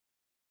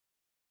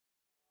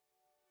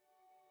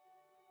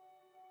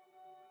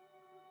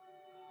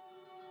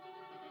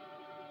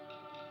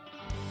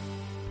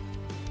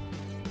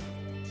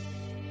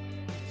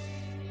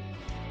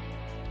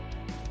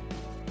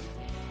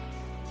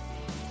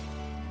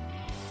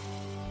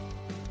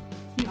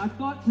I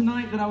thought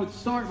tonight that I would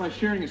start by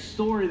sharing a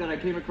story that I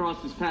came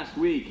across this past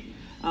week.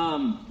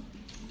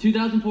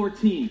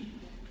 2014,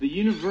 the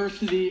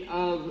University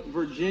of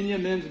Virginia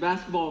men's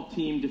basketball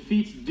team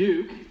defeats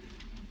Duke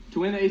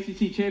to win the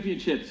ACC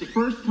championship. It's the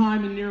first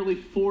time in nearly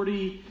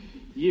 40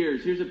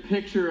 years. Here's a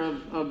picture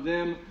of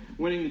them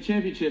winning the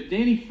championship.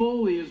 Danny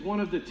Foley is one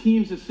of the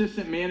team's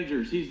assistant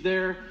managers. He's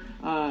there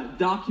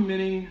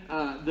documenting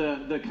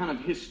the kind of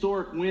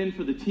historic win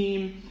for the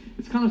team.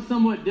 It's kind of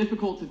somewhat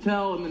difficult to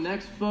tell in the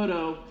next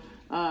photo,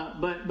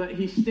 but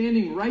he's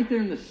standing right there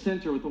in the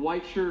center with the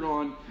white shirt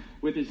on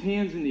with his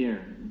hands in the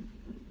air.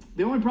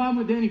 The only problem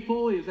with Danny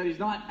Foley is that he's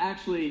not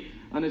actually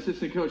an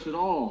assistant coach at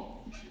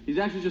all. He's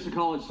actually just a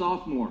college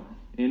sophomore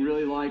and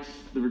really likes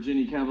the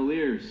Virginia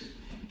Cavaliers.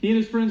 He and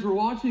his friends were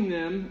watching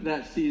them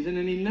that season,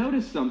 and he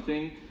noticed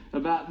something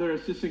about their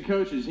assistant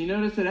coaches. He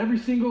noticed that every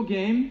single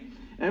game,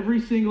 every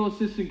single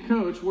assistant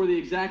coach wore the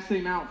exact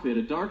same outfit,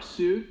 a dark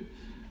suit,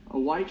 a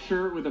white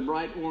shirt with a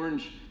bright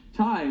orange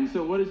tie. And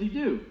so what does he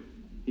do?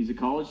 He's a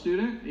college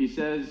student. He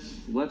says,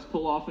 let's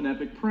pull off an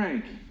epic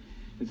prank.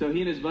 And so he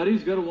and his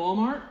buddies go to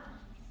Walmart,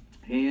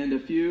 and a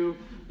few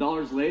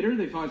dollars later,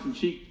 they find some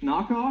cheap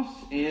knockoffs,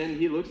 and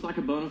he looks like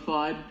a bona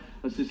fide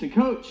assistant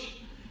coach.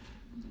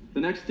 The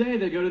next day,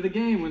 they go to the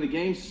game. When the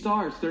game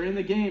starts, they're in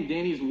the game.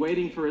 Danny's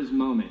waiting for his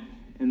moment.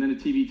 And then a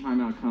TV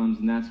timeout comes,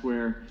 and that's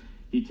where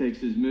he takes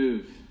his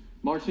move.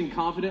 Marching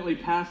confidently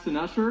past an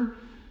usher,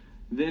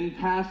 then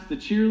past the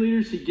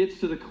cheerleaders, he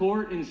gets to the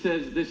court and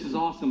says, this is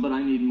awesome, but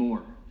I need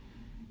more.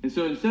 And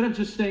so instead of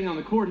just staying on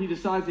the court, he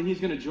decides that he's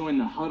going to join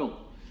the huddle.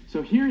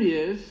 So here he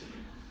is,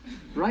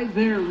 right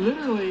there,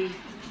 literally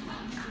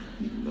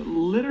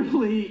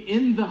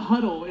in the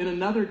huddle in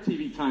another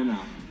TV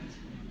timeout.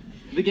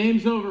 The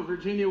game's over.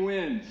 Virginia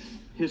wins.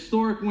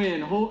 Historic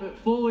win.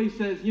 Foley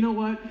says, you know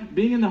what?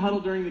 Being in the huddle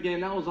during the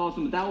game, that was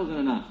awesome, but that wasn't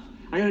enough.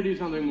 I got to do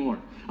something more.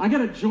 I got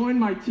to join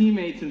my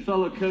teammates and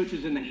fellow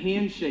coaches in the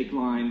handshake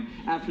line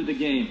after the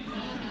game.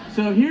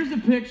 So here's a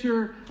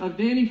picture of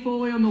Danny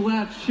Foley on the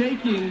left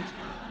shaking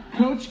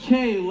Coach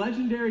K,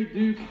 legendary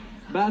Duke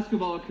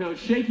basketball coach,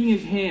 shaking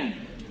his hand.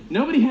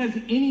 Nobody has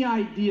any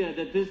idea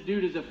that this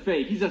dude is a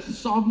fake. He's a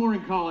sophomore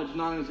in college,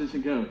 not an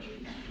assistant coach.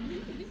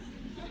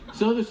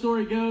 So the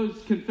story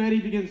goes, confetti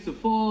begins to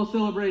fall,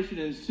 celebration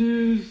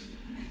ensues,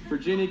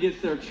 Virginia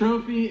gets their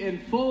trophy,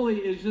 and Foley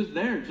is just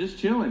there, just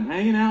chilling,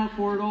 hanging out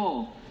for it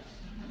all,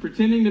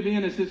 pretending to be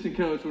an assistant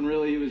coach when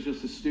really he was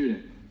just a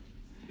student.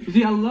 You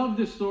see, I love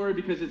this story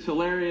because it's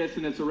hilarious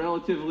and it's a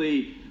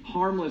relatively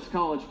harmless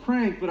college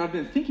prank, but I've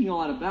been thinking a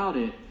lot about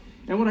it.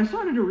 And what I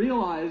started to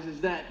realize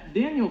is that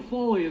Daniel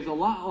Foley is a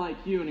lot like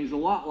you and he's a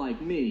lot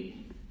like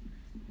me.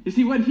 You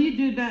see, what he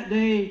did that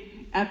day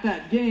at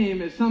that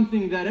game is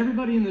something that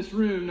everybody in this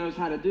room knows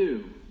how to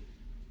do.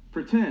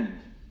 Pretend.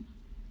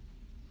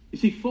 You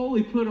see,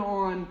 Foley put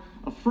on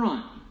a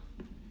front.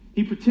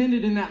 He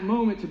pretended in that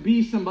moment to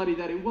be somebody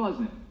that he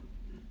wasn't.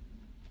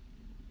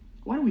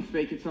 Why do we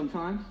fake it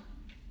sometimes?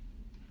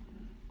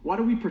 Why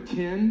do we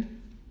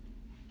pretend?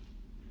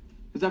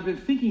 As I've been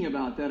thinking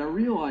about that, I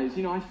realize,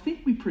 I think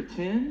we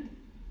pretend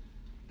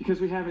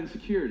because we have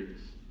insecurities.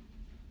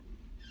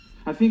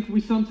 I think we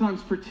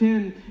sometimes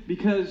pretend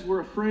because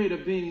we're afraid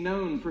of being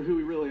known for who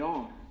we really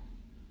are.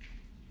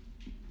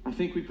 I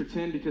think we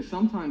pretend because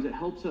sometimes it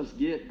helps us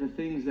get the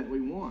things that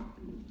we want.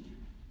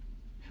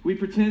 We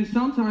pretend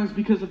sometimes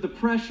because of the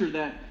pressure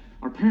that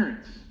our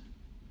parents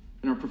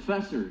and our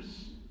professors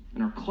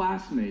and our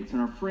classmates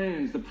and our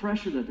friends, the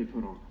pressure that they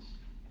put on us.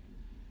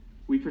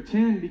 We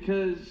pretend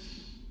because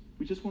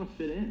we just want to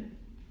fit in.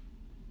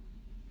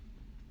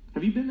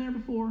 Have you been there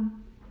before?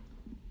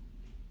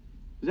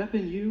 Has that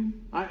been you?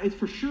 It's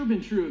for sure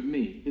been true of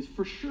me. It's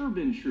for sure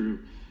been true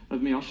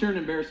of me. I'll share an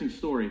embarrassing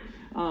story.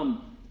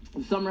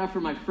 The summer after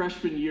my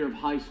freshman year of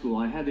high school,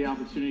 I had the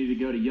opportunity to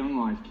go to Young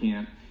Life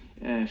Camp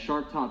at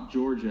Sharptop,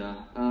 Georgia.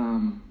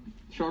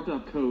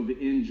 Sharptop Cove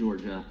in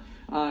Georgia.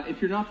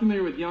 If you're not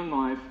familiar with Young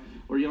Life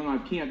or Young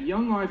Life Camp,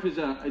 Young Life is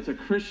a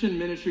Christian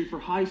ministry for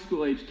high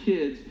school age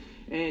kids.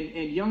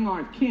 And Young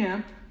Life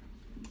Camp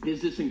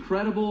is this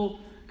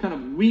incredible kind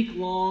of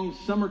week-long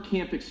summer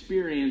camp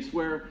experience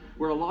where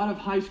a lot of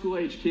high school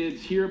age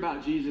kids hear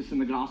about Jesus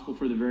and the gospel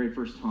for the very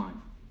first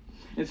time.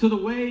 And so the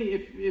way,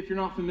 if you're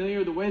not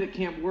familiar, the way that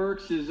camp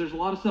works is there's a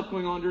lot of stuff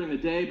going on during the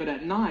day, but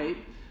at night,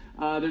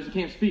 there's a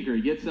camp speaker.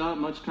 He gets up,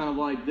 much kind of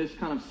like this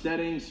kind of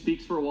setting,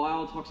 speaks for a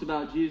while, talks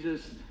about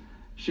Jesus,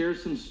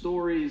 shares some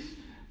stories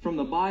from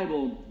the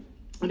Bible.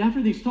 And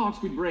after these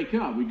talks, we'd break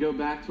up. We'd go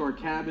back to our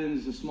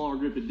cabins, a smaller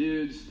group of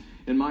dudes.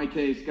 In my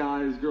case,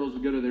 guys, girls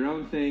would go to their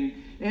own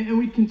thing. And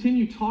we'd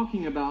continue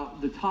talking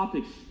about the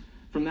topics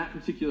from that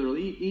particular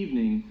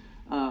evening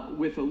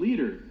with a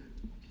leader.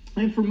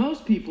 And for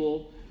most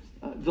people,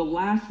 the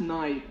last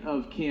night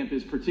of camp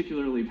is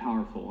particularly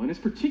powerful. And it's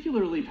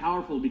particularly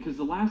powerful because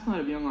the last night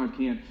of Young Life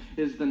Camp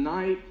is the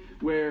night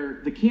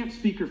where the camp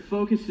speaker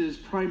focuses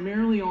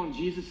primarily on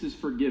Jesus'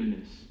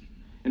 forgiveness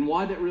and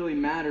why that really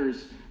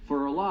matters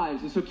for our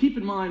lives. And so keep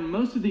in mind,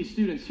 most of these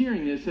students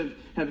hearing this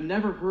have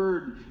never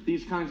heard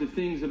these kinds of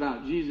things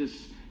about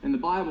Jesus and the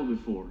Bible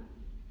before.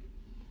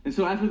 And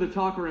so after the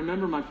talk, I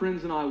remember my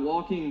friends and I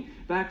walking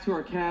back to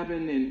our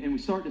cabin, and we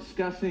start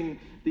discussing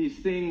these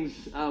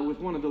things with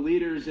one of the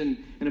leaders. And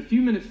a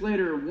few minutes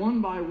later,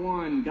 one by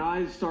one,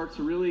 guys start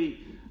to really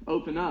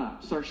open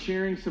up, start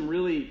sharing some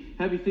really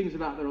heavy things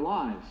about their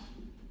lives.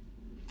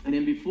 And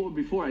then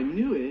before I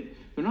knew it,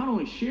 they're not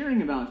only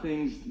sharing about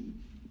things,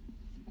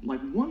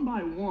 like one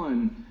by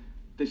one,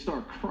 they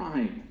start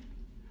crying.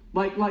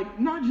 Like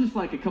not just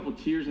like a couple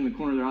tears in the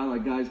corner of their eye,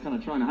 like guys kind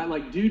of trying to hide,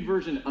 like dude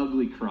version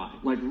ugly cry,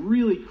 like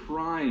really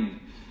crying.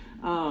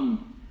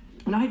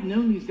 And I'd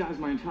known these guys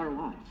my entire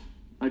life.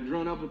 I'd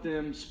grown up with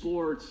them,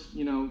 sports,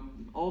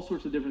 all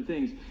sorts of different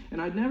things,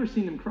 and I'd never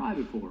seen them cry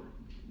before.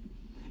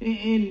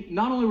 And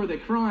not only were they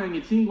crying,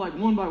 it seemed like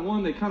one by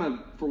one they kind of,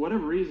 for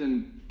whatever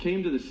reason,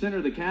 came to the center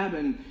of the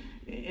cabin,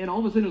 and all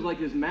of a sudden it was like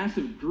this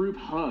massive group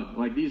hug.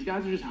 Like these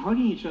guys are just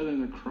hugging each other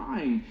and they're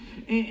crying.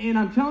 And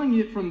I'm telling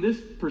you it from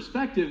this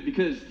perspective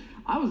because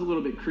I was a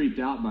little bit creeped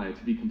out by it,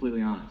 to be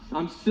completely honest.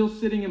 I'm still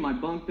sitting in my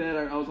bunk bed.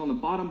 I was on the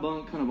bottom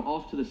bunk, kind of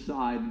off to the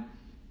side.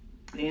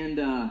 And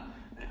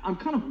I'm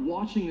kind of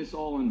watching this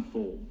all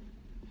unfold.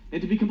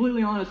 And to be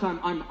completely honest,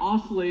 I'm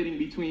oscillating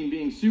between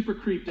being super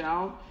creeped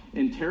out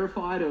and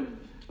terrified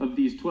of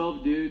these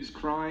 12 dudes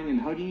crying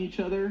and hugging each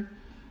other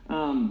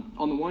on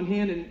the one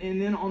hand,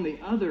 and then on the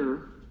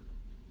other,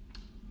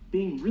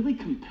 being really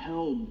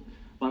compelled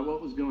by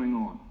what was going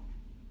on.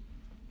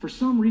 For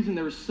some reason,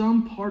 there was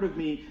some part of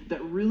me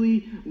that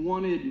really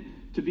wanted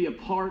to be a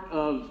part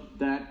of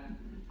that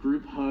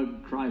group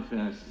hug cry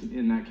fest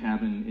in that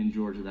cabin in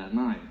Georgia that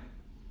night.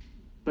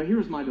 But here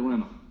was my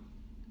dilemma.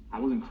 I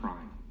wasn't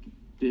crying.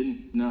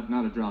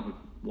 Not a drop of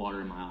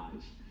water in my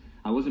eyes.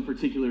 I wasn't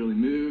particularly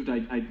moved.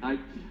 I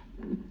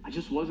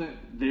just wasn't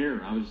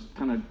there. I was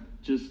kind of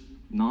just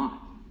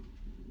not.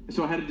 And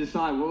so I had to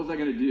decide, what was I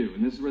going to do?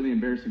 And this is where the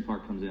embarrassing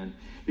part comes in.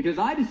 Because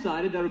I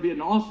decided that it would be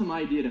an awesome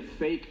idea to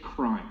fake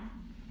crying.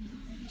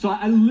 So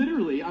I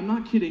literally, I'm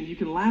not kidding, you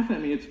can laugh at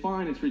me, it's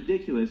fine, it's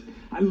ridiculous.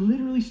 I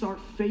literally start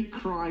fake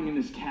crying in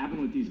this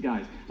cabin with these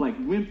guys. Like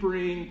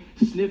whimpering,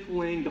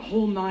 sniffling, the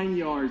whole 9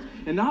 yards.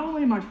 And not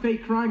only am I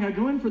fake crying, I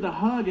go in for the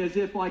hug as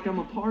if like I'm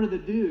a part of the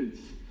dudes.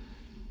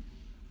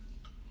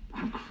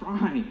 I'm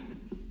crying.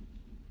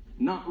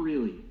 Not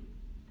really.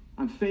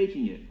 I'm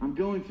faking it. I'm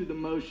going through the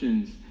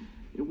motions.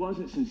 It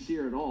wasn't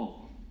sincere at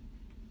all.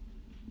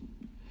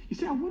 You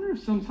see, I wonder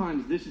if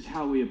sometimes this is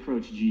how we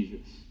approach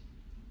Jesus.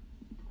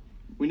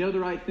 We know the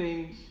right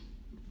things.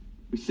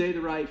 We say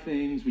the right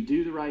things. We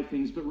do the right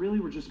things. But really,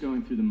 we're just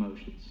going through the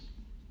motions.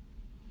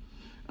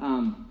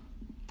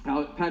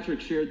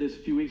 Patrick shared this a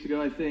few weeks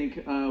ago, I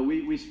think.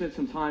 We spent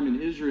some time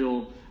in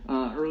Israel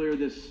earlier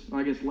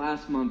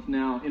last month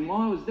now. And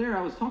while I was there,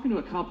 I was talking to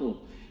a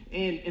couple.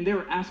 And they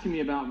were asking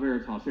me about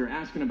Veritas. They were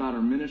asking about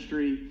our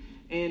ministry.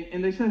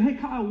 And they said, hey,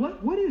 Kyle,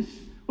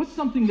 what's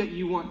something that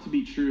you want to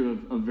be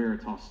true of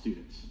Veritas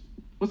students?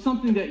 What's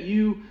something that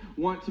you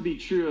want to be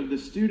true of the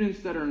students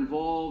that are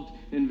involved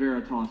in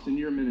Veritas, in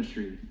your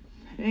ministry?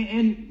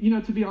 And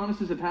to be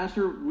honest, as a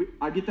pastor,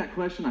 I get that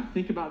question. I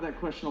think about that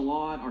question a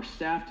lot. Our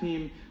staff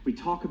team, we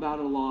talk about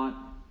it a lot.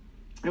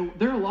 And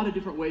there are a lot of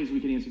different ways we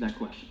can answer that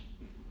question.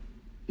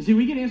 You see,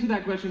 we could answer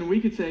that question and we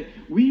could say,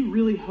 we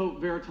really hope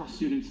Veritas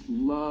students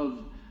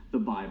love the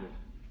Bible.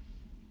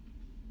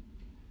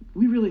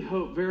 We really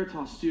hope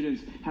Veritas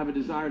students have a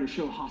desire to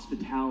show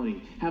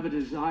hospitality, have a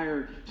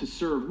desire to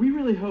serve. We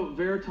really hope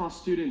Veritas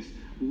students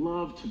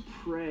love to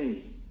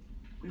pray.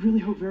 We really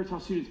hope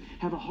Veritas students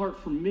have a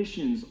heart for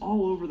missions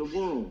all over the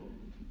world.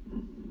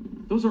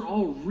 Those are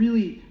all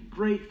really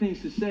great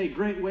things to say,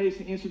 great ways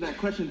to answer that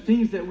question,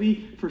 things that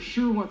we for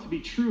sure want to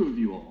be true of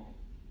you all.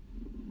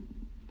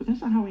 But that's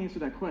not how we answer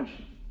that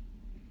question.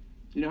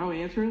 You know how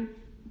we answer it?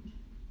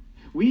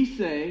 We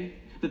say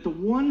that the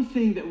one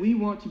thing that we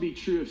want to be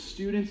true of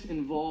students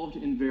involved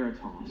in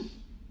Veritas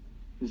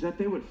is that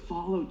they would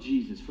follow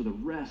Jesus for the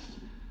rest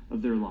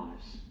of their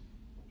lives.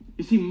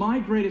 You see, my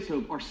greatest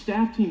hope, our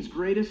staff team's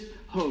greatest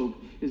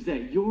hope, is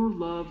that your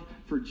love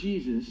for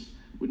Jesus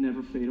would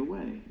never fade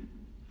away.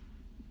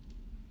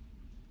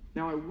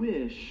 Now, I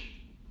wish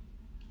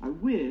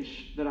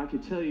that I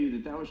could tell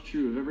you that was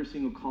true of every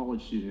single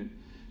college student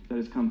that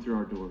has come through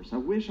our doors. I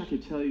wish I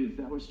could tell you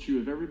that was true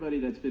of everybody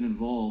that's been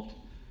involved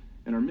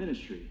in our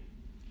ministry.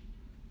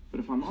 But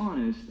if I'm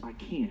honest, I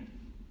can't.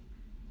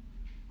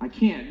 I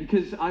can't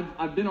because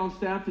I've been on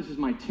staff. This is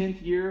my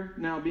 10th year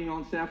now being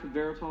on staff with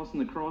Veritas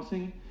and The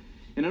Crossing.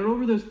 And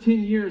over those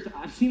 10 years,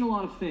 I've seen a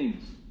lot of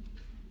things.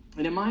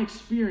 And in my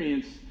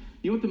experience,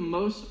 you know what the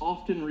most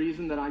often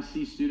reason that I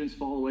see students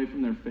fall away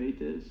from their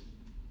faith is?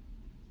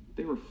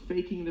 They were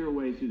faking their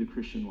way through the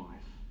Christian life.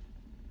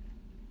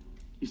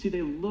 You see,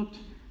 they looked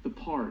the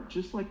part,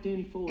 just like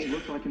Danny Foley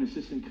looked like an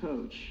assistant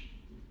coach.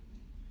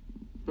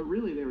 But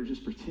really, they were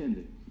just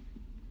pretending.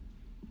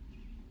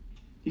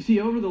 You see,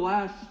 over the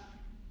last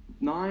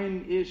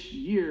 9-ish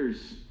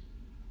years,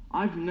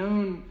 I've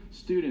known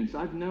students,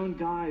 I've known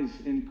guys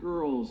and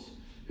girls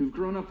who've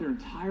grown up their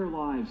entire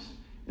lives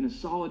in a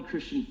solid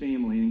Christian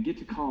family and get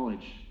to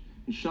college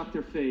and shuck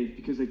their faith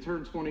because they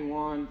turn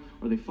 21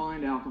 or they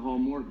find alcohol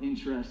more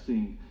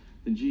interesting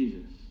than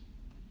Jesus.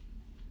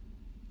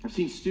 I've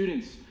seen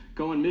students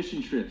go on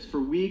mission trips for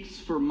weeks,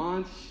 for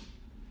months,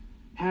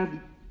 have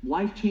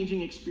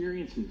life-changing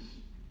experiences,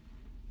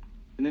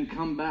 and then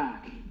come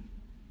back,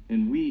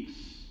 and weeks,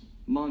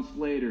 months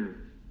later,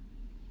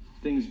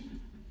 things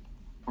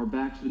are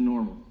back to the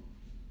normal.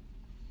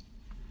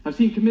 I've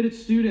seen committed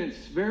students,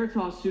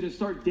 Veritas students,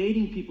 start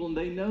dating people, and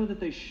they know that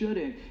they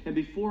shouldn't, and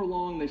before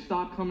long, they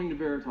stop coming to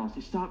Veritas.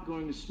 They stop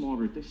going to small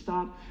group. They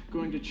stop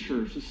going to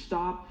church. They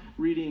stop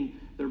reading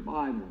their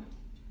Bible.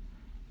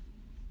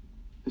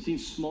 I've seen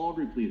small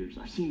group leaders.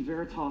 I've seen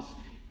Veritas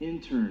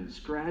interns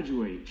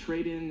graduate,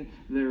 trade in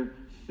their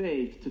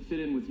faith to fit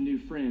in with new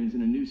friends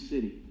in a new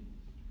city.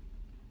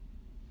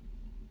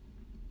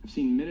 I've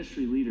seen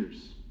ministry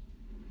leaders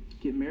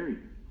get married.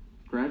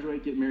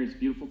 Graduate, get married. It's a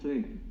beautiful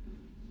thing.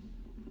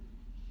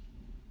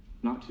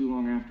 Not too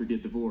long after,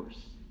 get divorced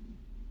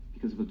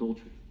because of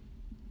adultery.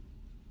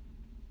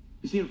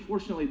 You see,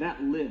 unfortunately,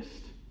 that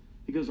list,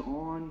 it goes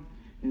on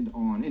and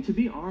on. And to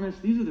be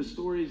honest, these are the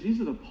stories, these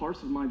are the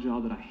parts of my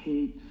job that I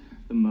hate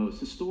the most.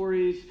 The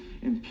stories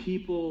and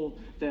people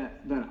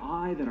that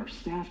our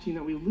staff team,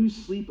 that we lose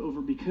sleep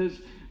over because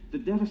the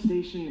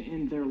devastation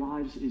in their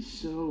lives is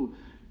so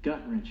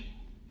gut-wrenching.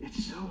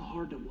 It's so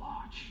hard to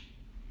watch.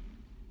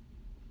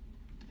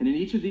 And in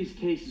each of these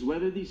cases,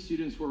 whether these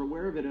students were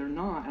aware of it or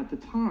not at the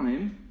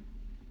time,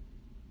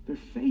 their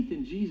faith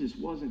in Jesus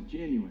wasn't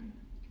genuine.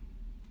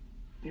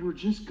 They were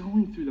just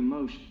going through the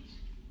motions.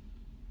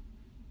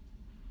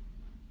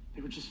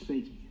 They were just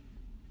faking it.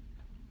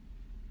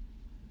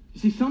 You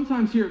see,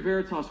 sometimes here at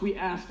Veritas, we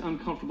ask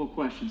uncomfortable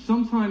questions.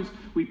 Sometimes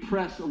we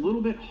press a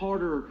little bit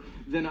harder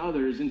than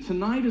others. And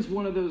tonight is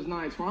one of those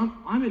nights where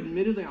I'm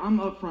admittedly, I'm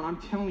upfront,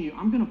 I'm telling you,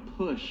 I'm going to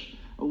push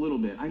a little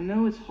bit. I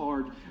know it's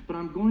hard, but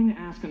I'm going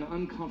to ask an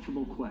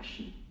uncomfortable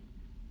question.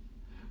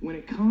 When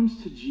it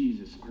comes to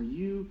Jesus, are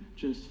you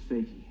just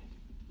faking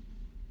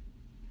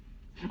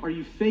it? Are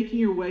you faking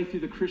your way through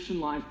the Christian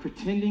life,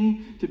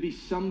 pretending to be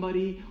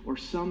somebody or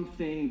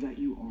something that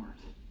you aren't?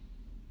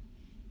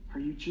 Are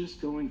you just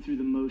going through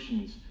the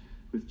motions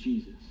with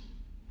Jesus?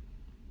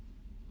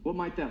 What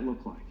might that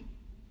look like?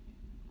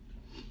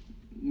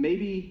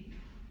 Maybe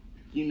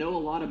you know a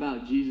lot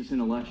about Jesus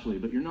intellectually,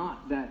 but you're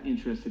not that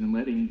interested in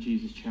letting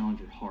Jesus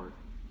challenge your heart.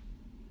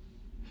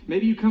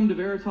 Maybe you come to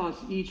Veritas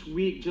each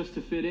week just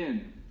to fit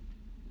in.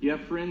 You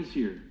have friends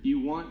here. You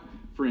want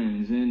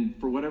friends, and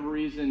for whatever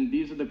reason,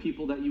 these are the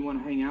people that you want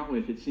to hang out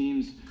with. It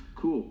seems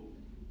cool.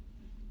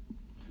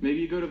 Maybe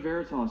you go to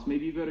Veritas.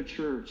 Maybe you go to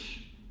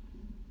church.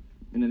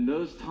 And in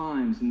those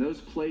times, in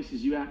those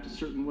places, you act a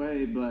certain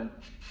way, but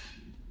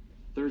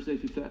Thursday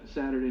through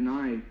Saturday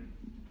night,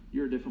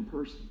 you're a different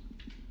person.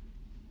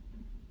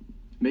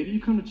 Maybe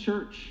you come to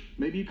church.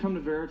 Maybe you come to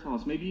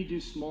Veritas. Maybe you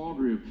do small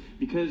group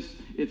because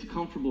it's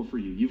comfortable for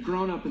you. You've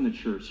grown up in the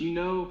church. You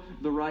know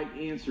the right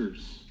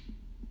answers.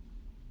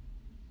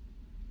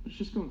 It's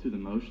just going through the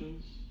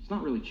motions. It's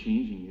not really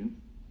changing you.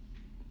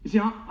 You see,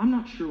 I'm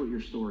not sure what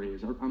your story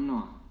is. I'm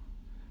not.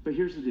 But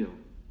here's the deal.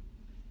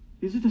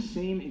 These are the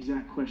same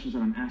exact questions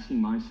that I'm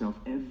asking myself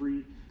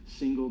every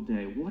single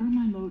day. What are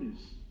my motives?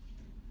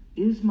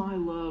 Is my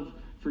love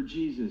for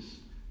Jesus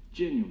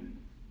genuine?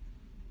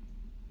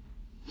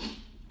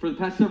 For the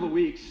past several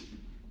weeks,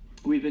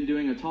 we've been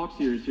doing a talk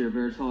series here at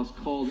Veritas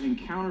called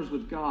Encounters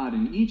with God.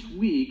 And each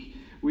week,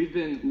 we've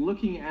been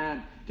looking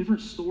at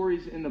different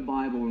stories in the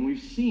Bible. And we've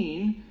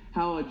seen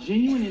how a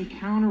genuine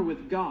encounter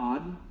with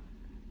God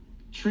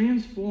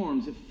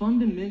transforms, it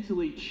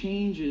fundamentally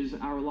changes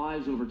our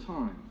lives over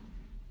time.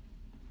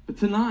 But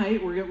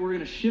tonight, we're going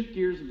to shift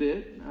gears a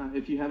bit,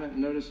 if you haven't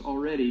noticed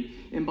already.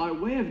 And by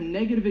way of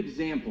negative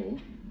example,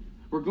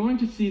 we're going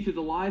to see through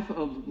the life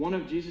of one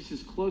of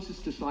Jesus'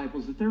 closest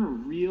disciples that there are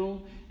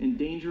real and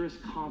dangerous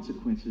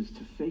consequences to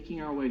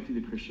faking our way through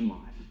the Christian life.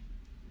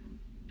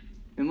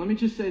 And let me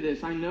just say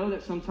this. I know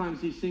that sometimes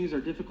these things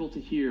are difficult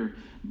to hear,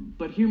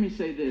 but hear me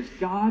say this.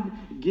 God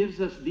gives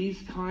us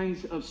these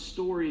kinds of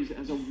stories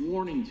as a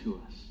warning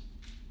to us.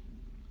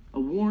 A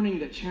warning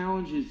that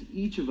challenges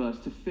each of us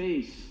to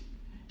face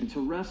and to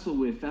wrestle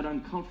with that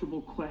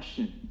uncomfortable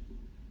question.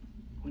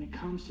 When it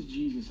comes to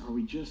Jesus, are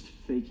we just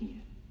faking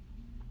it?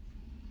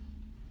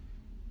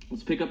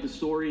 Let's pick up the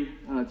story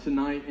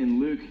tonight in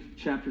Luke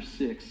chapter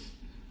 6,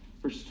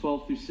 verses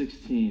 12 through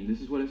 16.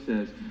 This is what it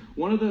says.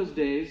 One of those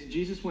days,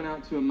 Jesus went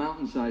out to a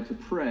mountainside to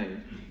pray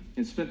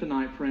and spent the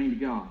night praying to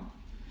God.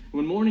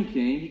 When morning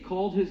came, he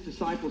called his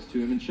disciples to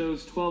him and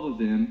chose 12 of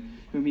them,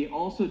 whom he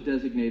also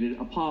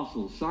designated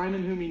apostles.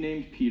 Simon, whom he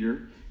named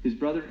Peter, his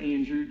brother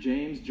Andrew,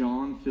 James,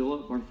 John,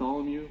 Philip,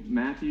 Bartholomew,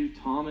 Matthew,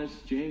 Thomas,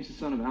 James the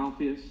son of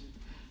Alphaeus,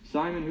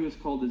 Simon who is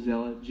called the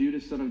Zealot,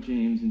 Judas son of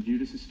James, and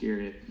Judas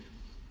Iscariot,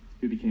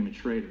 who became a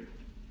traitor.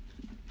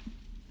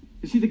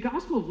 You see, the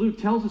Gospel of Luke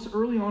tells us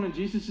early on in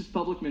Jesus'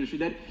 public ministry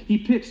that he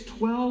picks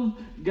 12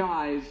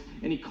 guys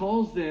and he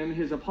calls them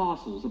his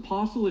apostles.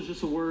 Apostle is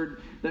just a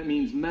word that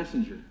means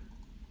messenger.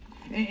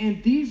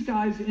 And these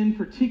guys in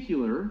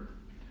particular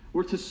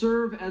were to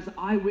serve as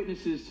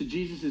eyewitnesses to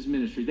Jesus'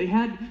 ministry. They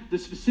had the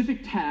specific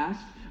task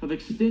of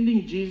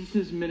extending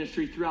Jesus'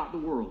 ministry throughout the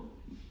world.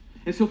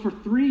 And so for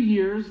 3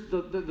 years,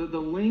 the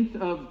length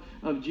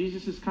of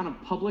Jesus' kind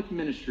of public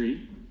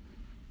ministry,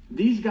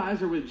 these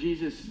guys are with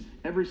Jesus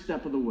every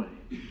step of the way.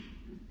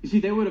 You see,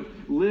 they would have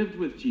lived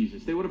with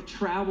Jesus. They would have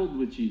traveled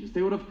with Jesus.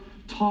 They would have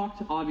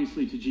talked,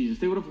 obviously, to Jesus.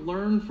 They would have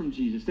learned from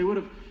Jesus. They would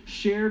have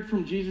shared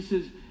from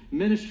Jesus'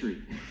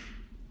 ministry.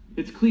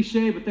 It's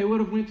cliche, but they would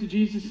have went to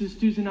Jesus'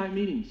 Tuesday night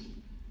meetings.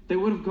 They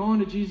would have gone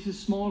to Jesus'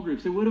 small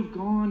groups. They would have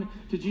gone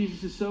to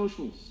Jesus'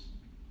 socials.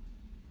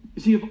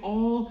 You see, of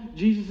all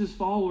Jesus'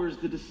 followers,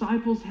 the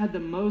disciples had the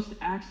most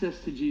access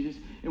to Jesus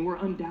and were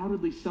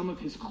undoubtedly some of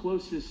his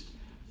closest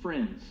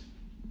friends.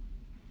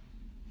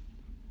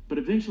 But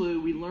eventually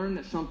we learn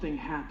that something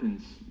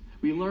happens.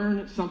 We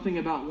learn something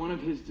about one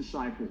of his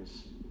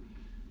disciples.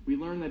 We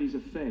learn that he's a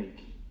fake.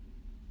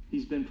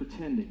 He's been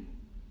pretending.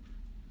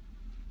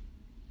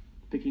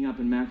 Picking up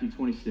in Matthew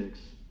 26.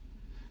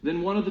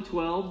 Then one of the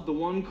 12, the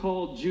one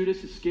called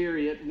Judas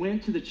Iscariot,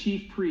 went to the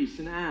chief priests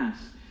and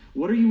asked,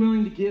 "What are you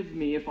willing to give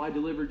me if I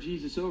deliver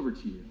Jesus over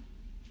to you?"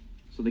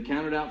 So they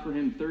counted out for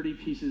him 30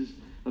 pieces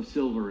of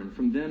silver, and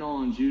from then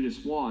on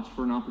Judas watched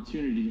for an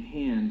opportunity to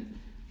hand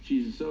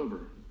Jesus over.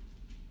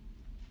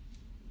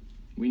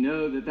 We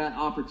know that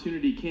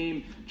opportunity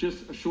came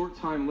just a short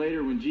time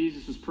later when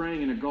Jesus was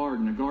praying in a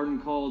garden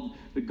called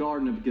the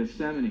Garden of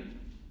Gethsemane.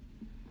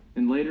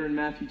 And later in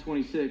Matthew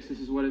 26, this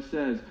is what it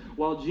says.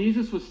 While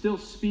Jesus was still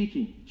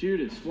speaking,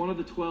 Judas, one of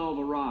the 12,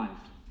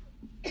 arrived.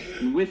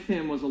 And with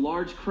him was a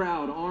large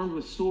crowd armed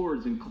with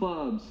swords and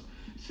clubs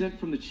sent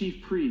from the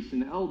chief priests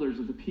and the elders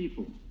of the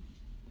people.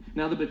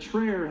 Now the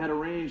betrayer had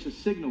arranged a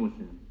signal with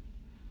him.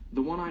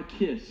 "The one I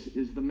kiss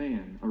is the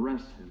man.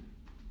 Arrest him."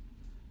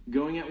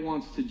 Going at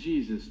once to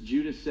Jesus,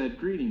 Judas said,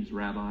 "Greetings,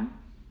 Rabbi,"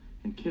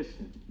 and kissed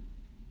him.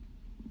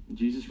 And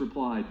Jesus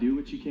replied, "Do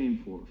what you came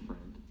for, friend."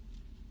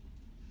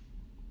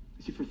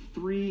 You see, for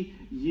 3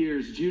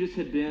 years, Judas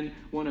had been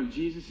one of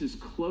Jesus'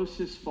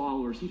 closest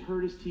followers. He'd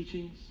heard his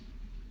teachings.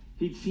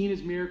 He'd seen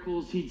his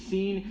miracles. He'd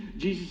seen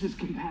Jesus'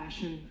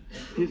 compassion,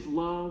 his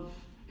love,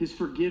 his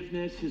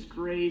forgiveness, his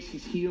grace,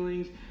 his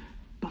healings.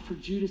 But for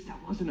Judas, that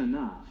wasn't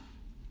enough.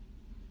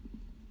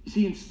 You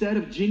see, instead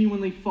of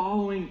genuinely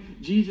following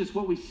Jesus,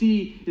 what we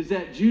see is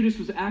that Judas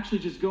was actually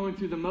just going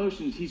through the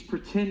motions. He's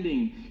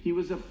pretending. He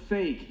was a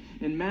fake.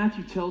 And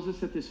Matthew tells us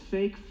that this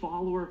fake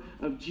follower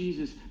of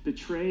Jesus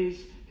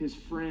betrays his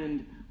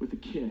friend with a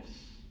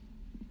kiss.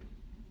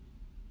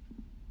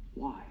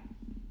 Why?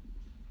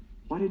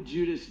 Why did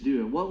Judas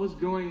do it? What was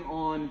going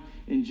on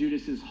in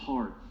Judas's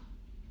heart?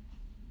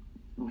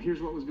 Well,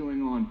 here's what was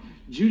going on.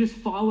 Judas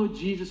followed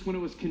Jesus when it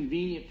was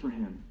convenient for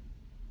him.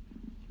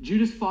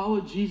 Judas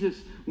followed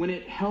Jesus when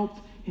it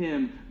helped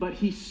him, but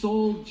he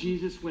sold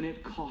Jesus when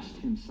it cost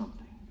him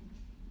something.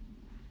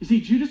 You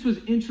see, Judas was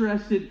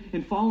interested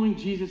in following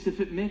Jesus if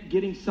it meant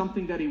getting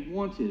something that he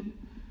wanted,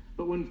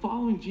 but when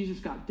following Jesus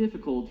got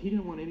difficult, he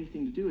didn't want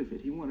anything to do with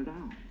it. He wanted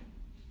out.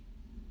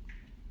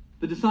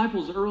 The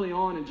disciples early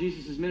on in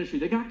Jesus' ministry,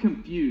 they got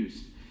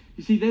confused.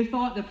 You see, they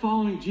thought that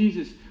following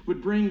Jesus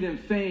would bring them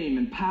fame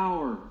and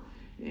power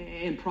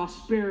and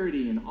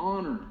prosperity and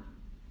honor.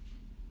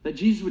 That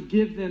Jesus would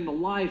give them the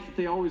life that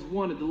they always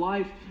wanted, the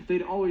life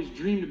they'd always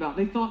dreamed about.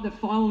 They thought that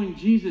following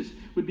Jesus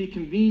would be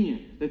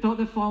convenient. They thought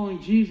that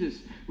following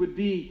Jesus would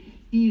be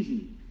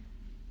easy.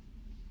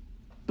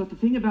 But the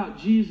thing about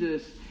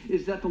Jesus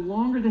is that the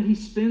longer that he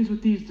spends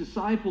with these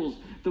disciples,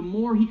 the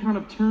more he kind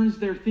of turns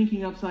their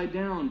thinking upside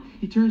down.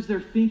 He turns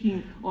their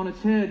thinking on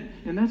its head.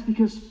 And that's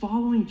because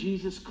following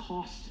Jesus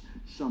costs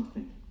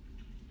something.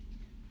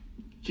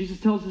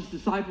 Jesus tells his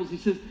disciples, he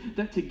says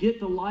that to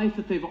get the life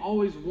that they've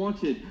always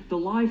wanted, the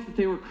life that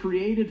they were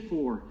created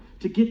for,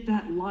 to get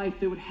that life,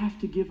 they would have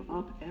to give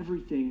up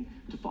everything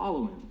to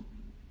follow him.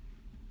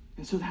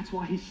 And so that's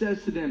why he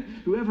says to them,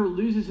 whoever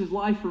loses his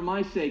life for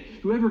my sake,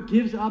 whoever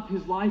gives up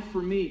his life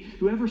for me,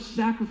 whoever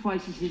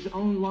sacrifices his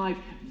own life,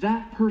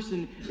 that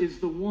person is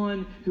the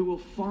one who will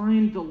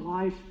find the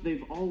life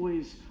they've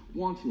always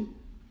wanted.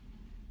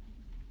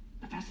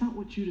 But that's not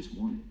what Judas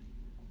wanted.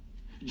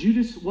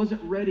 Judas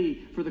wasn't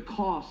ready for the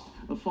cost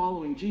of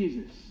following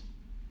Jesus.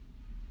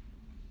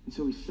 And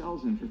so he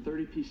sells him for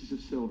 30 pieces of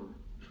silver,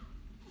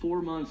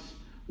 4 months'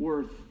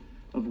 worth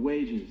of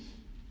wages.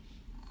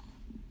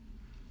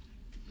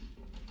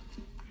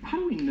 How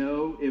do we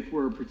know if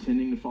we're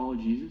pretending to follow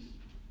Jesus?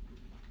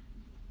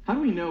 How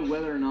do we know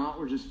whether or not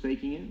we're just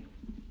faking it?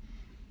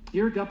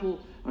 Here are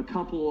a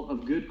couple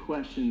of good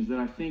questions that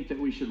I think that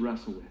we should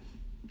wrestle with.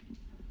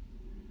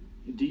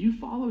 Do you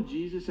follow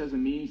Jesus as a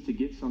means to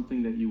get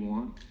something that you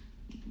want?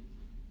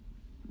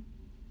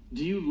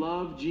 Do you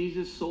love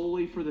Jesus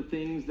solely for the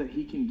things that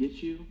he can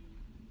get you?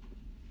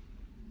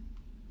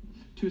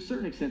 To a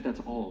certain extent,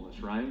 that's all of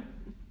us, right?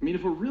 I mean,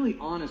 if we're really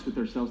honest with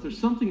ourselves, there's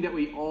something that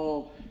we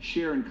all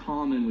share in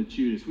common with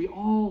Judas. We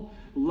all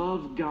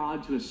love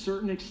God to a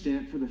certain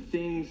extent for the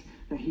things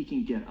that he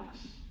can get us.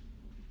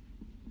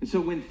 And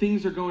so when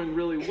things are going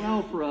really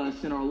well for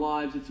us in our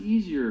lives, it's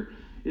easier,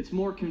 it's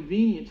more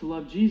convenient to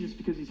love Jesus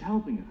because he's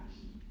helping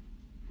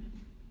us.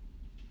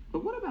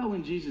 But what about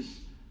when Jesus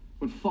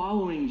When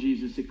following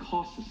Jesus, it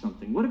costs us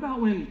something. What about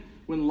when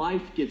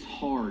life gets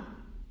hard?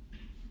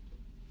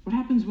 What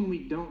happens when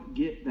we don't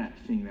get that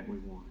thing that we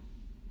want?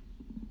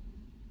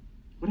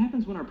 What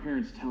happens when our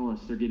parents tell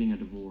us they're getting a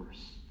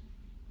divorce?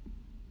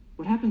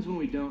 What happens when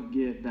we don't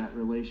get that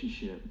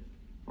relationship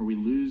or we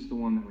lose the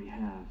one that we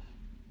have?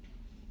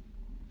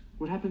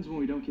 What happens when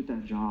we don't get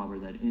that job or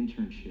that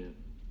internship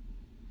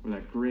or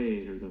that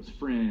grade or those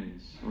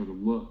friends or the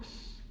looks?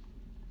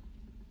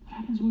 What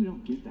happens when we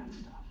don't get that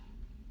stuff?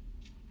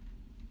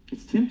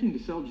 It's tempting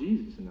to sell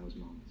Jesus in those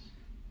moments.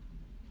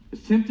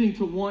 It's tempting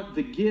to want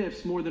the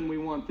gifts more than we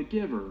want the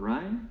giver,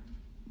 right?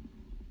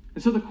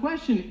 And so the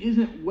question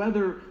isn't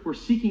whether we're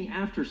seeking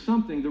after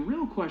something. The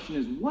real question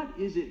is, what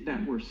is it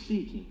that we're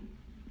seeking?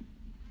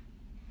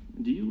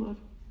 Do you love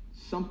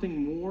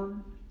something more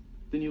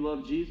than you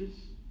love Jesus?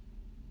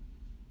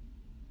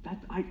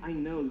 I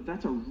know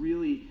that's a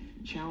really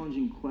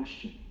challenging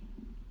question.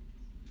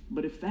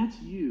 But if that's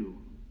you,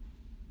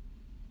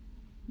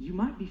 you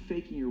might be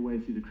faking your way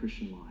through the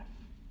Christian life.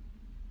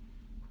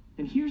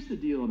 And here's the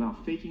deal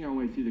about faking our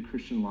way through the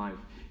Christian life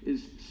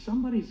is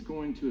somebody's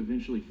going to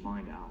eventually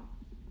find out.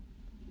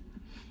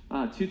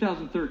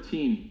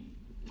 2013,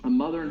 a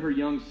mother and her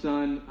young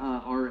son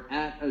are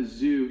at a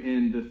zoo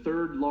in the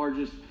third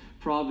largest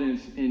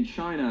province in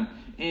China.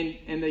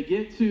 And they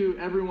get to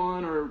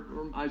everyone,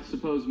 or I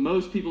suppose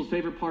most people's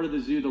favorite part of the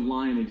zoo, the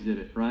lion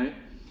exhibit, right?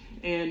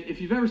 And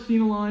if you've ever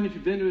seen a lion, if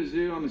you've been to a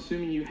zoo, I'm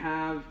assuming you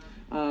have,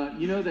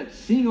 you know that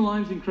seeing a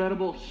lion's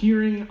incredible,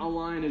 hearing a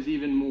lion is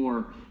even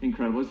more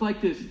incredible. It's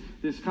like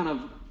this kind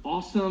of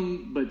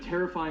awesome but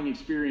terrifying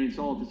experience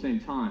all at the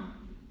same time.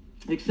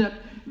 Except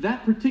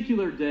that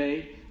particular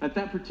day, at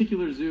that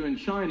particular zoo in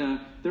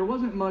China, there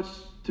wasn't much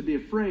to be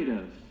afraid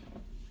of.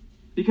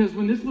 Because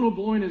when this little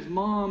boy and his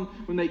mom,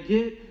 when they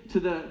get to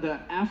the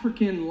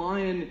African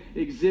lion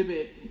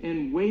exhibit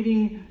and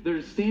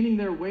they're standing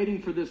there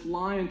waiting for this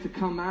lion to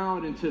come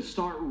out and to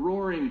start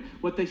roaring,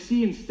 what they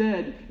see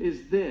instead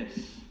is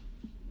this,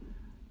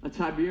 a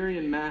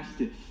Siberian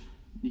Mastiff.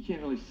 You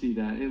can't really see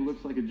that. It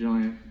looks like a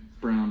giant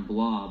brown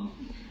blob.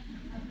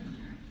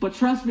 But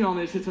trust me on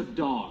this, it's a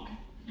dog.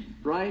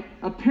 Right?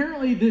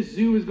 Apparently this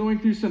zoo is going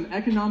through some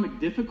economic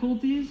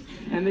difficulties,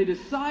 and they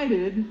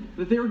decided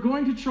that they were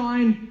going to try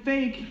and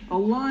fake a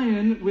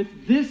lion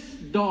with this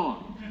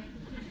dog.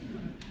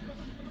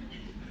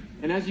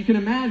 And as you can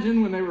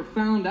imagine, when they were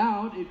found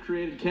out, it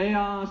created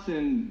chaos,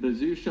 and the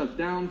zoo shuts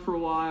down for a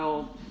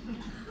while,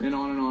 and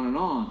on and on and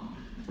on.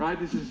 Right?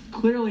 This is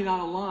clearly not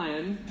a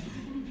lion.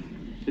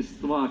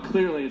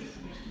 Clearly it's,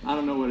 I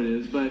don't know what it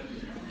is, but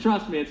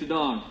trust me, it's a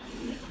dog.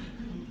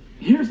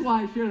 Here's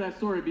why I share that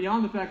story,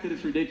 beyond the fact that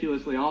it's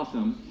ridiculously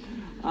awesome.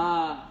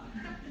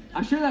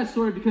 I share that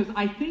story because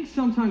I think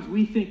sometimes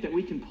we think that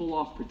we can pull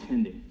off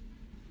pretending.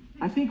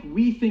 I think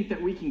we think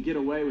that we can get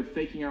away with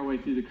faking our way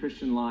through the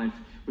Christian life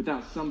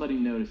without somebody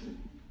noticing.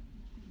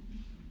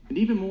 And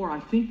even more, I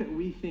think that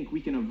we think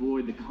we can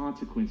avoid the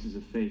consequences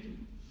of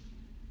faking.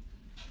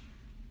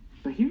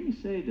 But hear me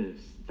say this,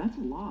 that's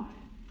a lie.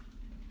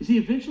 You see,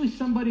 eventually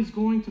somebody's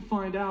going to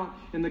find out,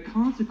 and the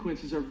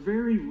consequences are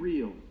very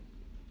real.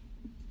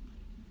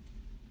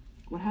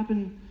 What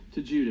happened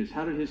to Judas?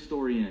 How did his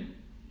story end?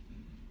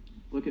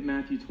 Look at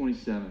Matthew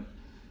 27,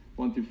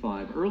 1 through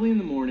 5. Early in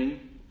the morning,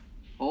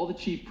 all the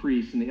chief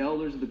priests and the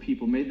elders of the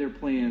people made their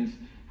plans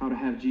how to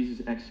have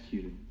Jesus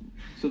executed.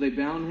 So they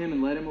bound him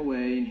and led him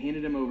away and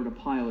handed him over to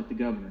Pilate, the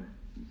governor.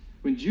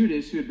 When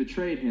Judas, who had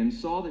betrayed him,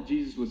 saw that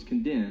Jesus was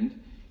condemned,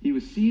 he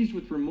was seized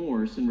with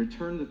remorse and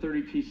returned the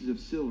 30 pieces of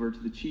silver to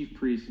the chief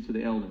priests and to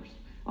the elders.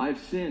 I have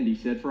sinned, he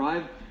said, for I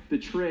have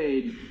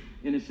betrayed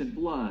innocent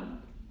blood.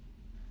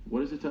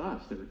 What is it to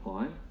us? They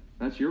replied.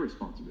 That's your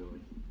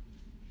responsibility.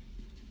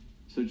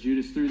 So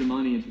Judas threw the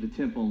money into the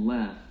temple and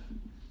left,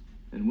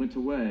 and went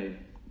away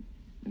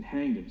and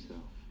hanged himself.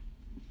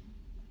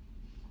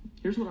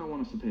 Here's what I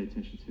want us to pay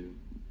attention to.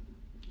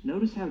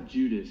 Notice how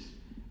Judas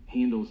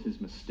handles his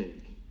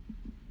mistake.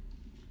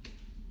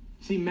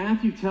 See,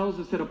 Matthew tells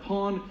us that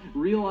upon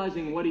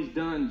realizing what he's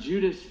done,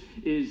 Judas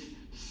is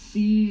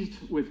seized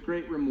with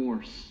great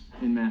remorse,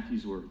 in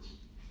Matthew's words.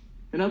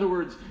 In other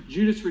words,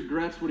 Judas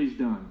regrets what he's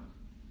done.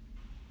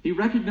 He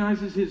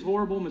recognizes his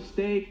horrible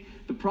mistake.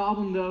 The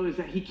problem, though, is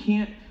that he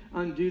can't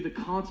undo the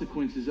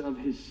consequences of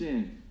his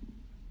sin.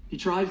 He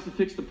tries to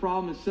fix the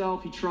problem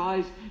himself. He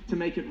tries to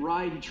make it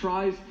right. He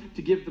tries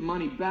to give the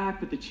money back,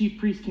 but the chief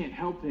priests can't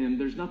help him.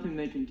 There's nothing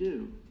they can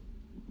do.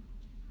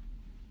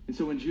 And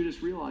so when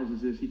Judas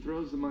realizes this, he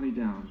throws the money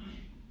down,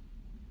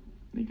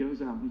 and he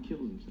goes out and he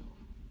kills himself.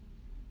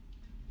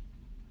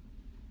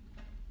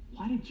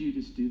 Why did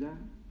Judas do that?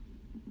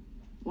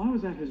 Why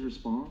was that his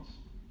response?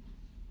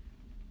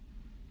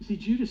 You see,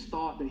 Judas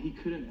thought that he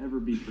couldn't ever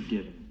be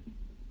forgiven.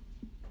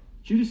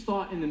 Judas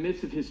thought in the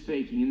midst of his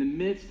faking, in the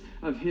midst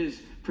of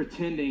his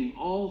pretending,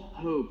 all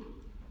hope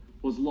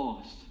was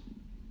lost.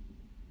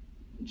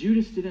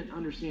 Judas didn't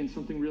understand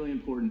something really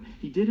important.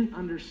 He didn't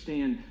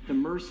understand the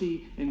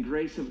mercy and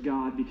grace of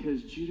God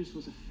because Judas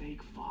was a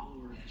fake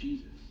follower of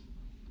Jesus.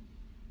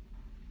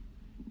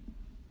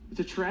 It's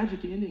a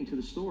tragic ending to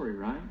the story,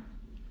 right?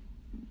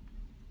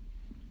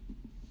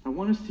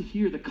 want us to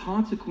hear the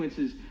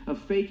consequences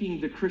of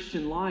faking the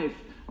Christian life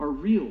are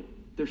real.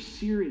 They're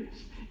serious.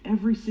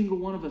 Every single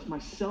one of us,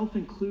 myself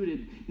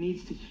included,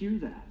 needs to hear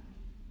that.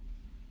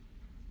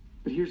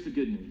 But here's the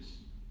good news.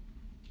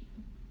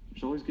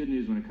 There's always good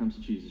news when it comes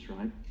to Jesus,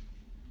 right?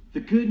 The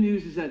good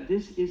news is that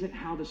this isn't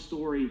how the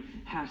story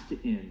has to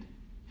end.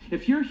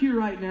 If you're here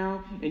right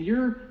now and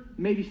you're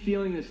maybe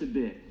feeling this a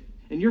bit,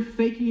 and you're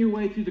faking your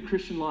way through the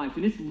Christian life,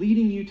 and it's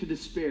leading you to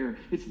despair,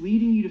 it's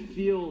leading you to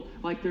feel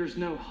like there's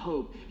no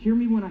hope, hear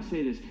me when I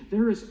say this.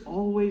 There is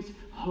always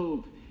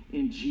hope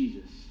in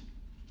Jesus.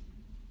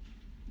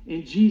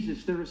 In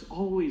Jesus, there is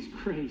always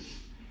grace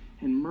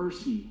and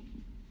mercy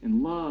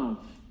and love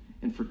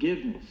and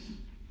forgiveness.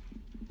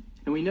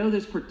 And we know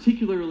this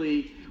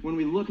particularly when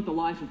we look at the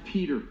life of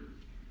Peter,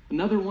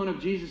 another one of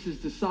Jesus'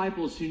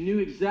 disciples who knew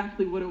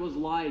exactly what it was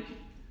like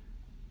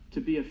to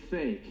be a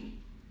fake,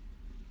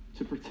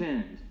 to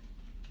pretend.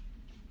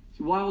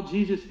 See, while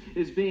Jesus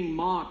is being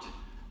mocked,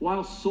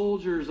 while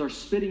soldiers are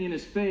spitting in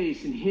his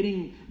face and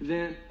hitting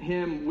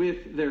him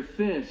with their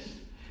fists,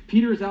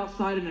 Peter is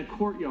outside in a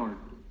courtyard.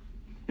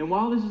 And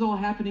while this is all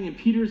happening and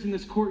Peter's in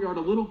this courtyard,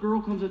 a little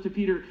girl comes up to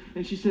Peter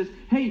and she says,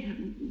 "Hey,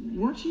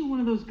 weren't you one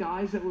of those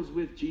guys that was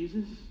with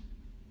Jesus?"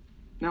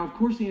 Now, of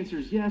course, the answer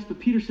is yes, but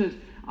Peter says,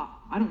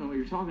 I don't know what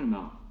you're talking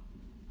about.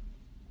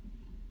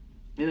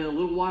 And then a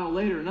little while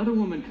later, another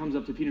woman comes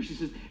up to Peter. She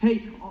says,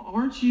 "Hey,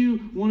 aren't you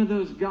one of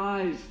those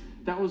guys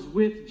that was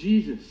with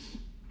Jesus?"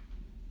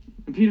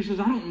 And Peter says,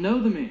 "I don't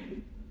know the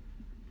man."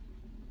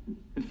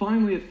 And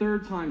finally, a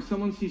third time,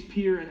 someone sees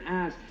Peter and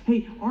asks,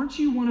 "Hey, aren't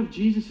you one of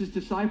Jesus'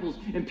 disciples?"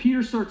 And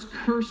Peter starts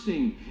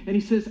cursing, and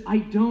he says, "I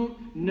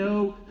don't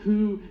know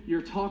who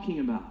you're talking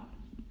about."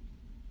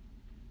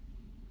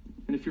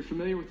 And if you're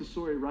familiar with the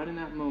story, right in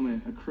that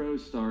moment, a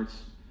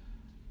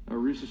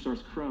rooster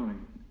starts crowing,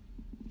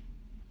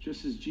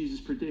 just as Jesus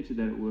predicted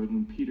that it would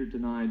when Peter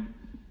denied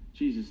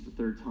Jesus the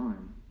third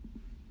time.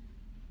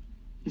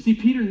 You see,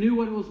 Peter knew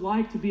what it was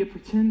like to be a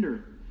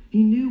pretender.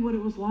 He knew what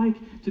it was like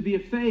to be a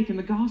fake. In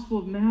the Gospel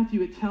of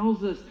Matthew, it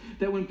tells us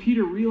that when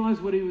Peter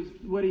realized what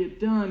he had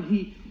done,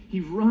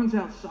 he runs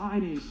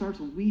outside and he starts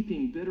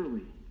weeping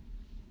bitterly.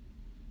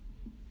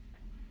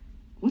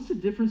 What's the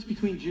difference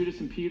between Judas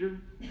and Peter?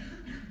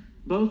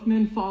 Both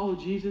men follow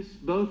Jesus.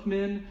 Both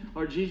men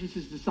are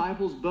Jesus'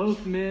 disciples.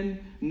 Both men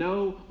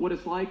know what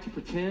it's like to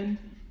pretend.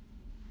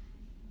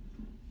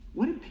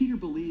 What did Peter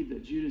believe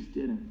that Judas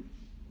didn't?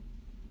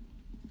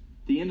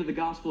 At the end of the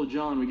Gospel of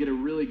John, we get a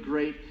really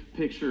great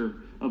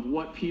picture of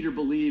what Peter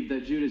believed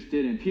that Judas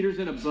didn't. Peter's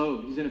in a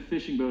boat. He's in a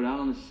fishing boat out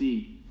on the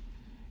sea.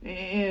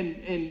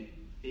 And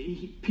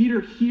Peter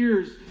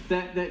hears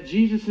that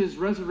Jesus is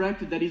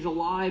resurrected, that he's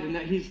alive, and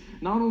that he's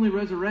not only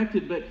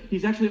resurrected, but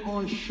he's actually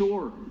on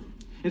shore.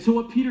 And so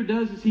what Peter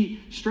does is he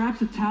straps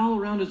a towel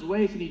around his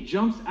waist and he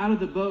jumps out of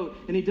the boat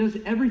and he does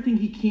everything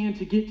he can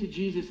to get to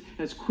Jesus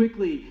as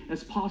quickly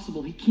as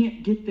possible. He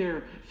can't get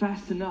there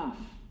fast enough.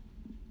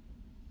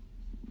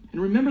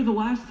 And remember the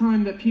last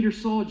time that Peter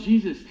saw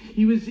Jesus,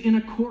 he was in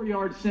a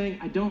courtyard saying,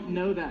 "I don't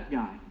know that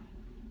guy.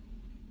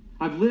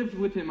 I've lived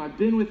with him, I've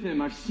been with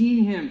him, I've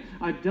seen him,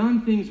 I've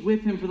done things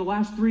with him for the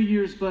last 3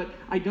 years, but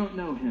I don't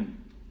know him."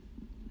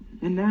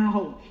 And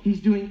now he's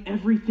doing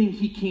everything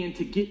he can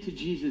to get to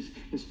Jesus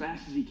as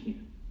fast as he can.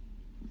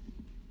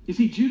 You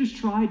see, Judas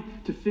tried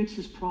to fix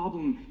his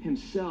problem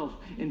himself,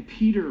 and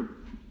Peter,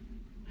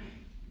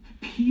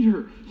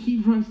 he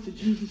runs to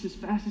Jesus as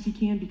fast as he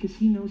can because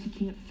he knows he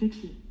can't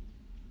fix it.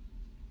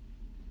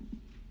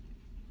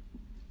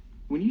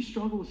 When you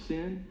struggle with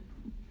sin,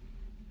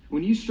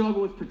 when you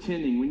struggle with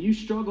pretending, when you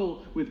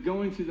struggle with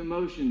going through the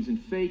motions and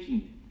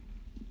faking it,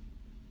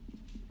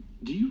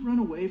 do you run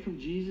away from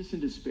Jesus in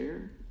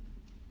despair?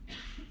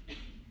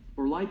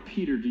 Or like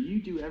Peter, do you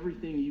do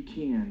everything you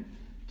can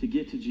to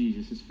get to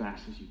Jesus as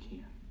fast as you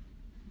can?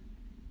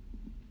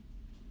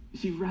 You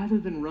see, rather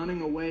than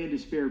running away in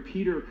despair,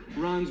 Peter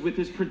runs with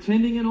his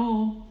pretending and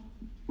all,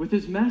 with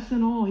his mess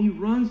and all. He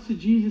runs to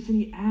Jesus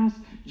and he asks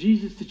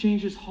Jesus to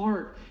change his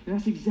heart. And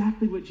that's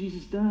exactly what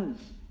Jesus does.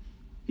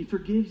 He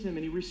forgives him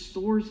and he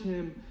restores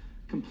him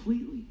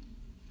completely.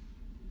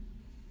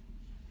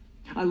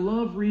 I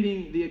love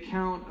reading the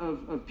account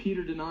of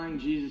Peter denying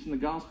Jesus in the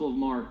Gospel of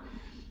Mark.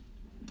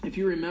 If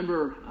you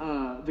remember,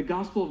 the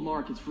Gospel of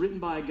Mark, it's written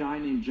by a guy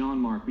named John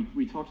Mark.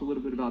 We talked a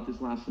little bit about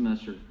this last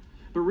semester.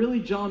 But really,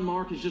 John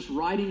Mark is just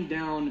writing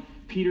down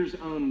Peter's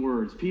own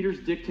words. Peter's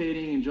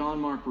dictating, and John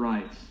Mark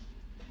writes.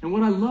 And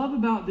what I love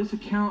about this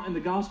account in the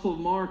Gospel of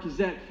Mark is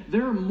that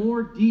there are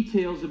more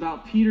details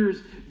about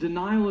Peter's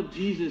denial of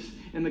Jesus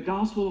in the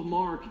Gospel of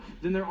Mark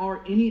than there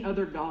are any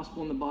other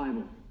gospel in the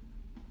Bible.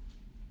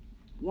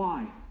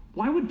 Why?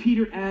 Why would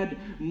Peter add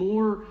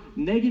more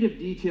negative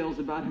details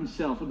about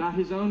himself, about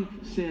his own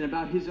sin,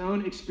 about his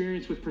own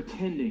experience with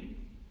pretending?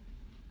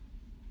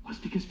 Well, it's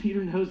because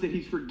Peter knows that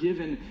he's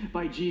forgiven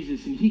by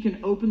Jesus, and he can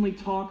openly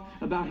talk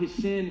about his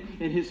sin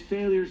and his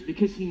failures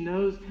because he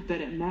knows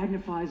that it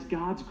magnifies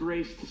God's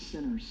grace to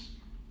sinners.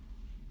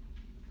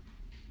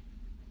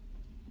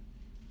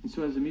 And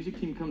so as the music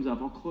team comes up,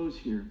 I'll close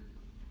here.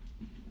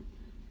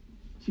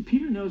 See,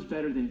 Peter knows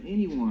better than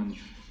anyone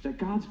that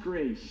God's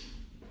grace,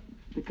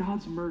 that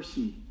God's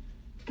mercy,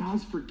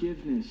 God's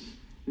forgiveness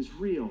is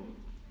real.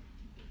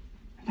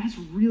 And that's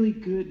really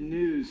good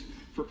news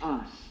for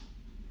us.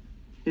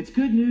 It's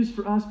good news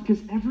for us because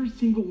every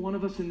single one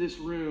of us in this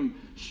room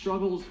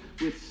struggles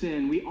with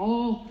sin. We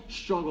all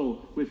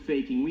struggle with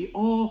faking. We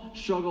all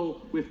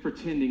struggle with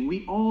pretending.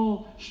 We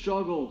all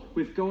struggle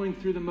with going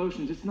through the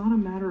motions. It's not a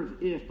matter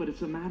of if, but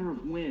it's a matter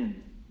of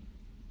when.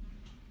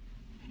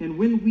 And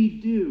when we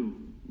do,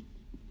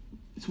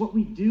 it's what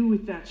we do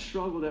with that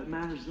struggle that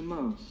matters the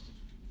most.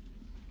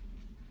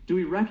 Do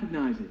we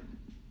recognize it?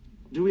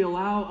 Do we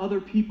allow other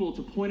people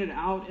to point it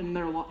out in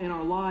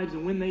our lives?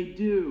 And when they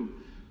do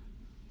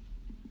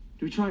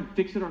we try and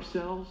fix it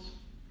ourselves?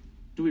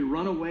 Do we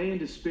run away in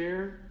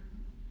despair?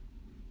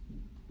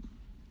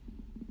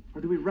 Or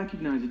do we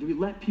recognize it? Do we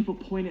let people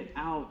point it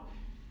out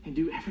and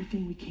do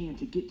everything we can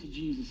to get to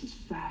Jesus as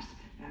fast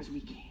as we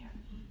can?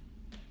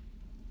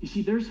 You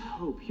see, there's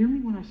hope. Hear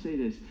me when I say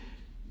this.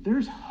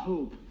 There's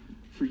hope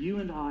for you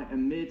and I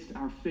amidst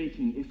our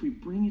faking if we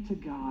bring it to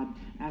God,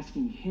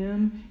 asking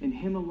him and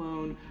him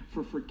alone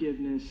for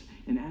forgiveness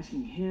and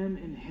asking him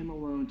and him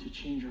alone to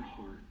change our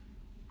heart.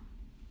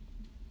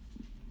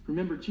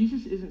 Remember,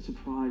 Jesus isn't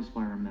surprised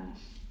by our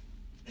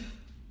mess.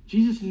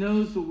 Jesus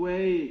knows the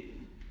way.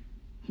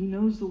 He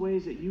knows the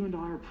ways that you and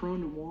I are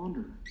prone to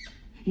wander.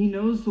 He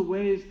knows the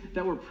ways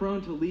that we're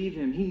prone to leave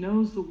him. He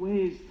knows the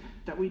ways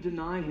that we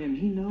deny him.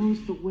 He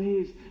knows the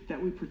ways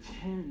that we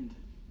pretend.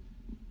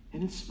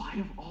 And in spite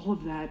of all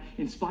of that,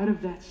 in spite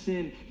of that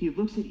sin, he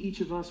looks at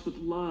each of us with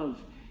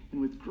love and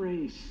with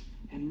grace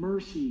and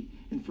mercy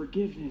and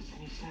forgiveness.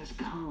 And he says,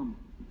 come.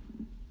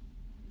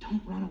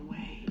 Don't run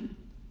away.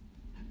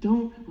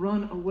 Don't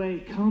run away.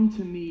 Come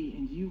to me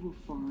and you will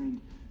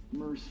find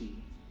mercy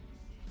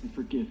and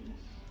forgiveness.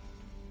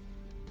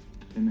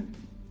 Amen.